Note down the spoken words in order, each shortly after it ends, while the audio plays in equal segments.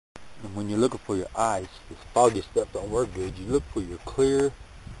when you're looking for your ice, this foggy stuff don't work good. You look for your clear,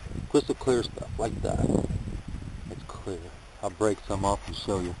 crystal clear stuff like that. It's clear. I'll break some off and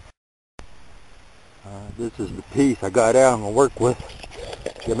show you. This is the piece I got out I'm going to work with.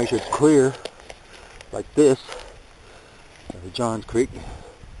 You gotta make sure it's clear, like this. John's Creek,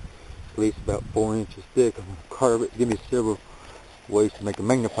 at least about 4 inches thick. I'm going to carve it. Give me several ways to make a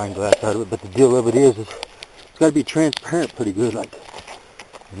magnifying glass out of it, but the deal of it is it's got to be transparent pretty good, like,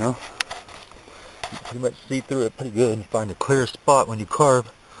 you know, you pretty much see through it pretty good and find a clear spot when you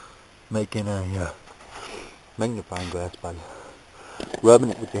carve, making a magnifying glass by rubbing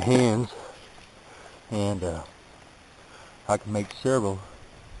it with your hands. And I can make several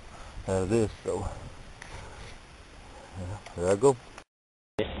out of this, so there I go.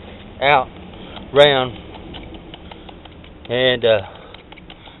 Out, round, and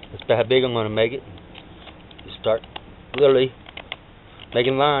that's about how big I'm going to make it. Just start literally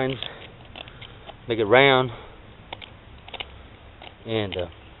making lines, make it round, and of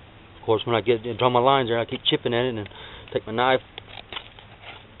course when I get draw my lines there, I keep chipping at it and take my knife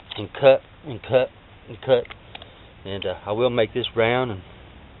and cut and cut and cut, and I will make this round and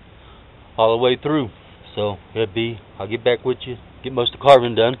all the way through. So I'll get back with you, get most of the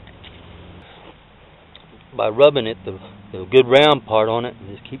carving done. By rubbing it, the good round part on it,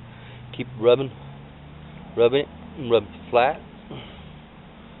 just keep rubbing it and rub it flat,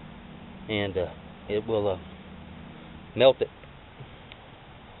 and it will melt it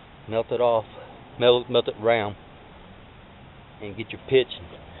off, melt it round, and get your pitch,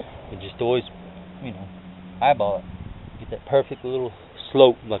 and just always, you know, eyeball it, get that perfect little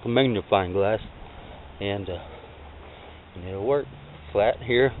slope like a magnifying glass, and it'll work flat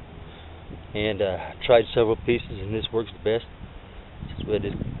here. And I tried several pieces, and this works the best. Just with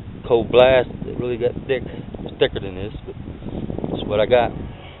this cold blast, it really got thick. It's thicker than this, but that's what I got.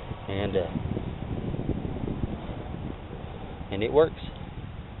 And it works.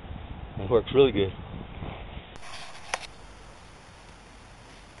 It works really good.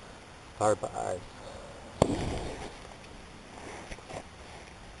 Fire by ice.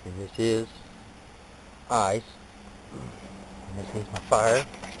 And this is ice. And this is my fire.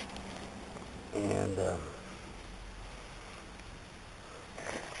 And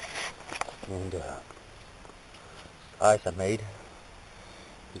ice I made.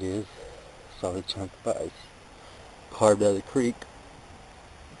 It is a solid chunk of ice carved out of the creek,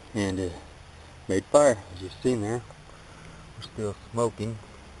 and made fire, as you've seen there. We're still smoking.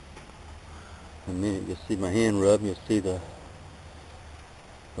 In a minute you'll see my hand rub, and you'll see the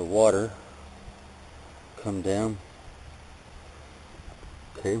water come down.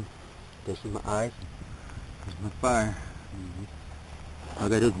 Okay. This is my ice, this is my fire. All I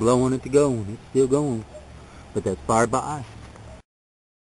got to do is blow on it to go, and it's still going. But that's fire by ice.